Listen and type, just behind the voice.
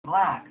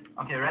Relax.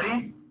 Okay,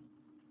 ready?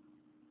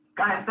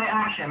 Guys, say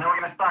action, then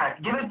we're gonna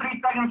start. Give it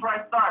 3 seconds before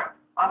I start.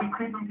 I'll be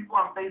creeping people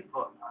on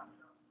Facebook.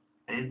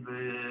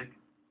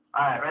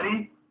 Alright,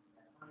 ready?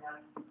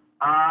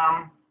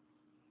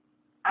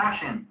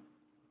 Action.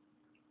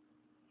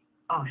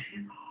 Oh,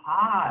 she's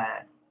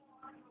hot.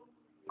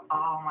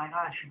 Oh my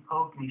god, she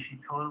poked me. She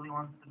totally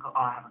wants to go. Oh,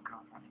 I have a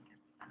girlfriend again.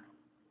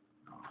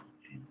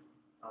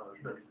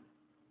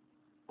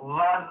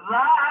 What's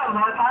up?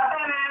 What's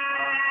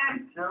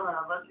happening? Chilling,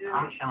 how about you?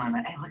 I'm chilling,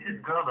 man. Hey, look at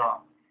this girl,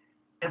 though.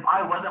 If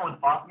I wasn't with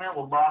Fatima,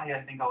 wallahi,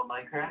 I think I would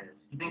like her. Yeah.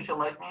 You think she'll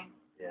like me?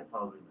 Yeah,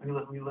 probably. We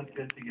look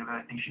good together.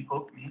 I think she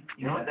poked me.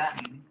 You know what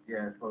that means?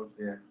 Yeah, close,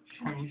 yeah.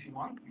 I mean, she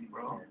wants me,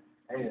 bro. Yeah.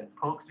 Hey,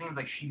 Poke means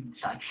like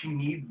she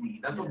needs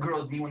me. That's what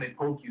girls mean when they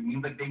poke you. It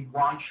means like they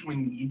want you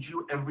and need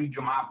you every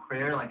Jumu'ah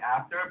prayer, like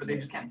after, but they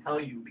just can't tell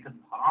you because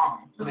it's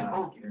haram. So they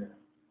poke you. Yeah.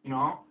 You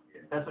know?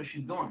 Yeah. That's what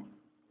she's doing.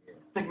 Yeah.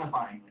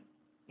 Signifying it.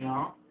 You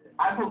know? Yeah.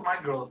 I poked my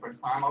girl the first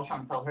time. I was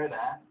trying to tell her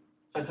that.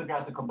 So I took her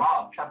out to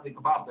kebab, chocolate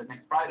kebab, the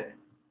next Friday.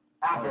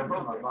 After I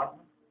poked her.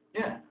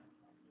 Yeah.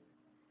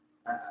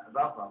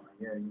 About Fatima,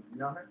 yeah. You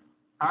know her?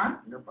 Huh?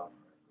 You know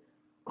Fatima,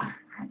 right?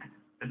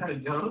 Is that a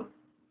joke?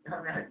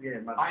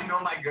 Yeah, I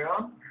know my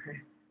girl?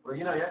 Well,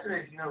 you know,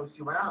 yesterday, you know,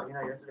 she went out. You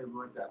know, yesterday we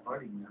went to that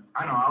party, you know.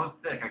 I know, I was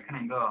sick. I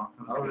couldn't go.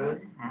 Oh,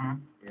 really? Mm-hmm.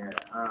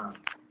 Yeah,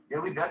 yeah,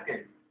 we ducked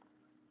it.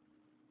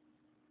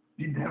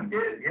 You ducked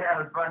it?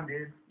 Yeah, it was fun,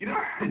 dude. You know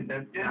how to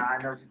duck it? Nah,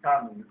 I know, she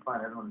taught me. It was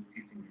fun. Everyone was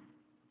teaching me.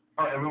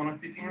 Oh, everyone was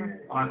teaching you?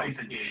 Yeah, Oh, I thought you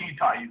said she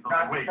taught you. So no,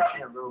 wait, she taught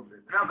me a little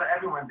bit. No, but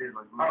everyone did,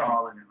 like, we were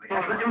all in it. Like,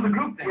 so it was a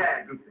group thing?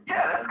 Yeah, a group thing.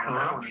 Yeah, that's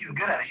cool. She's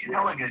good at it. She's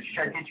hella good. She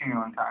tried teaching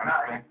you one time.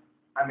 Nah,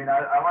 I mean,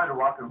 I wanted to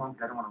walk her home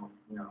because I didn't want to,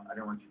 you know, I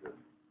didn't want you to,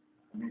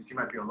 I mean, she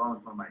might be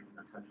alone, someone might, you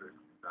know, touch her.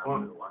 So I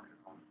wanted to walk her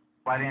home.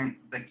 Why didn't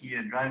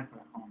Zakiya drive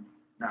her home?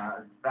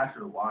 Nah, it's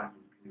faster to walk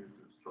because it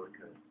was a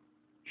shortcut.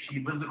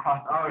 She lives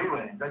across the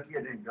freeway.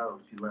 Zakiya didn't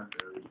go. She left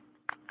early.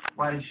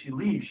 Why did she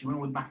leave? She went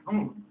with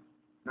Mahmoud.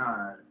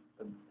 Nah,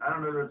 I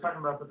don't know. They were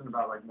talking about something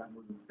about, like,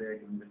 Mahmoud was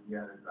sick and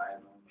Zakiya had to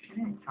drive home. She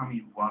didn't tell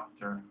me you walked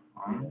her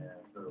home. Yeah,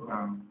 so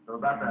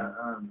about that,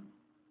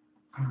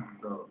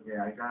 so,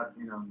 yeah, I got,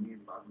 you know, me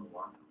and Fatima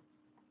walking.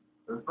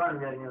 It was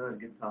fun, yeah, you know, a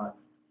good talk.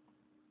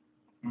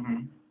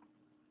 Mm-hmm.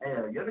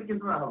 Hey, you ever give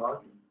them a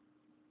halal kiss?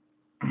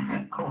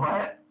 A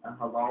what? A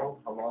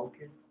halal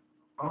kiss?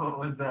 Oh, what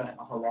was that?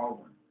 A halal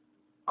one.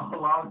 A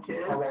halal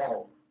kiss?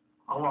 Halal.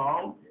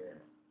 Halal? Yeah.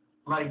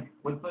 Like,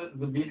 what's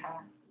the Vita?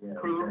 Yeah.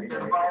 Proof, yeah,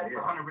 certified, yeah,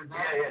 100%?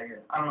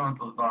 Yeah. I don't know what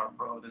those are,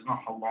 bro. There's no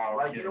halal.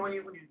 Like, kiss. you know when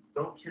you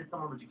don't kiss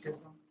someone, but you kiss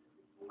them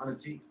on the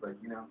cheeks, like,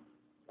 you know?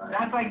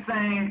 That's like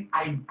saying,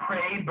 I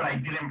prayed, but I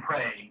didn't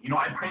pray. You know,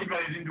 I prayed, but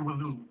I didn't do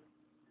wuzu.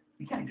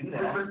 You can't do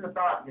that. Just the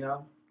thought, you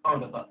know? Oh,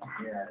 the thought.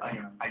 Yeah.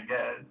 I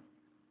guess.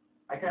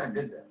 I kind of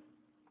did that.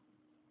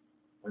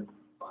 It's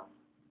fun.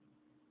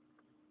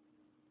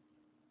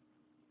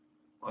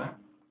 What?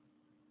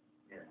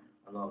 Yeah.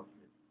 Halal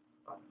kiss.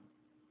 Fun.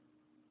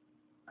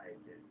 I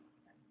did.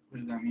 What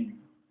does that mean?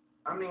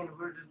 I mean,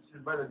 we were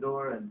just by the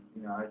door, and,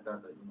 you know, I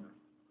thought that, you know,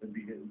 it'd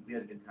be good. We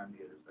had a good time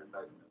together, so I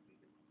thought, you know, it'd be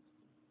good.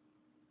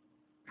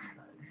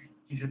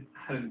 You just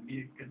thought it would be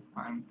a good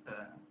time to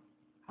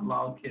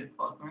halal kiss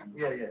Fatima?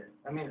 Yeah.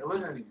 I mean, it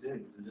wasn't anything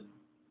serious. It was just.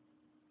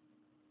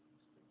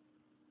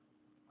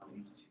 I'm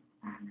used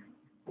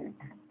to you.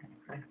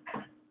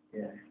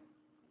 Yeah.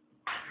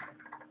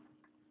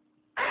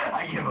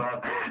 I give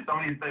up.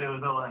 Somebody said it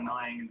was hella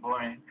annoying and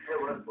boring.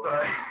 It was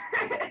boring.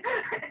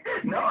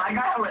 No, I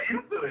got hella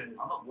into it.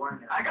 I'm a boring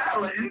guy. I got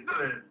hella into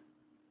it.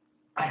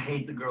 I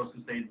hate the girls who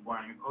say it's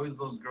boring. It's always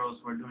those girls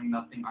who are doing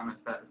nothing on a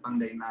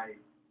Sunday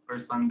night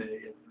or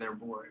Sunday if they're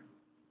bored.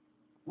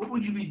 What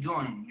would you be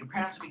doing? Your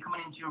parents would be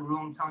coming into your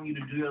room telling you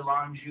to do your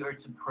laundry or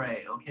to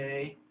pray,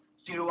 okay?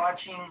 So you're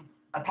watching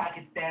a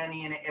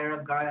Pakistani and an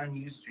Arab guy on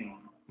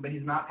Ustream, but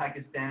he's not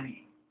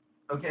Pakistani,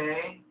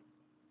 okay?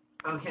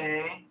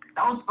 Okay?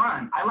 That was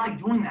fun. I like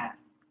doing that.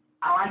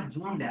 I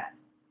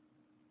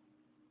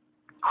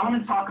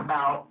want to talk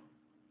about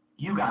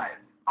you guys.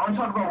 I want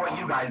to talk about what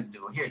you guys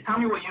do. Here, tell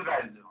me what you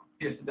guys do.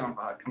 Here, sit down,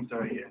 Fahad. Come sit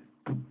right here.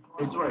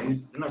 It's right.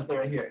 No, sit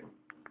right here.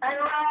 Hey,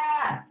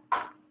 Noah!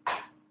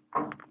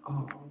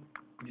 Oh,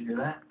 did you do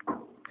that?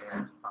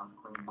 Yeah, I'm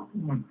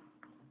clean.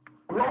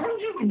 What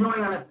would you be doing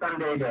on a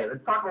Sunday day?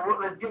 Let's talk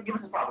about. Give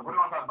us a topic. What do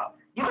you want to talk about?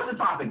 Give us a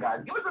topic, guys.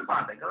 Give us a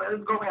topic.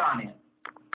 Let's go beyond here.